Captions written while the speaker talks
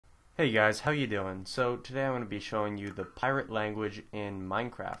Hey guys, how you doing? So today I'm going to be showing you the pirate language in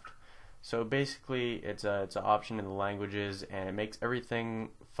Minecraft. So basically it's an option in the languages and it makes everything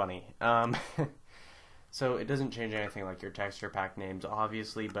funny. So it doesn't change anything like your texture pack names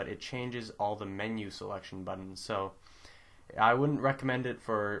obviously, but it changes all the menu selection buttons. So I wouldn't recommend it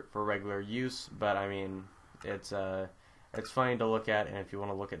for regular use, but I mean it's funny to look at, and if you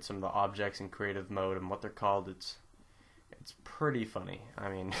want to look at some of the objects in creative mode and what they're called, it's pretty funny. I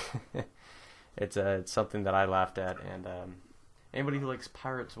mean, it's something that I laughed at, and anybody who likes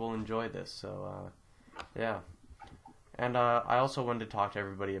pirates will enjoy this. So yeah, and I also wanted to talk to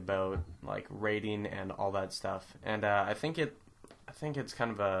everybody about like rating and all that stuff. And I think it's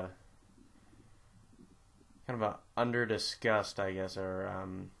kind of a under discussed, I guess, or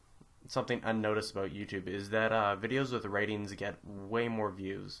something unnoticed about YouTube is that videos with ratings get way more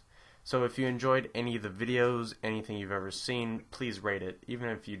views. So if you enjoyed any of the videos, anything you've ever seen, please rate it. Even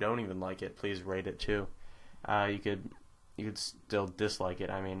if you don't even like it, please rate it too. You could still dislike it.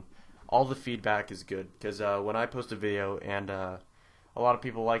 I mean, all the feedback is good because when I post a video and a lot of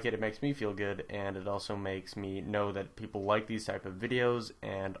people like it, it makes me feel good, and it also makes me know that people like these type of videos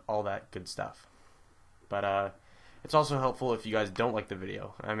and all that good stuff. But it's also helpful if you guys don't like the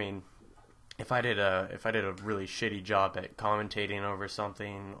video. I mean, if I did a really shitty job at commentating over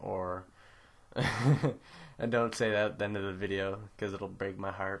something, or and don't say that at the end of the video because it'll break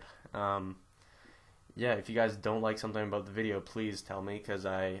my heart. Yeah, if you guys don't like something about the video, please tell me, because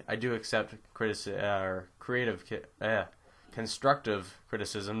I do accept constructive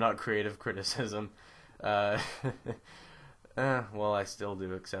criticism, not creative criticism. Well, I still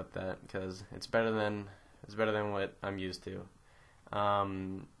do accept that because it's better than what I'm used to.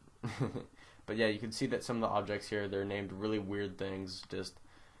 But yeah, you can see that some of the objects here, they're named really weird things, just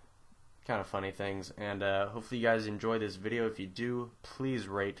kind of funny things. And hopefully you guys enjoy this video. If you do, please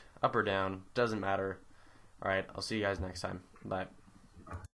rate up or down, doesn't matter. Alright, I'll see you guys next time. Bye.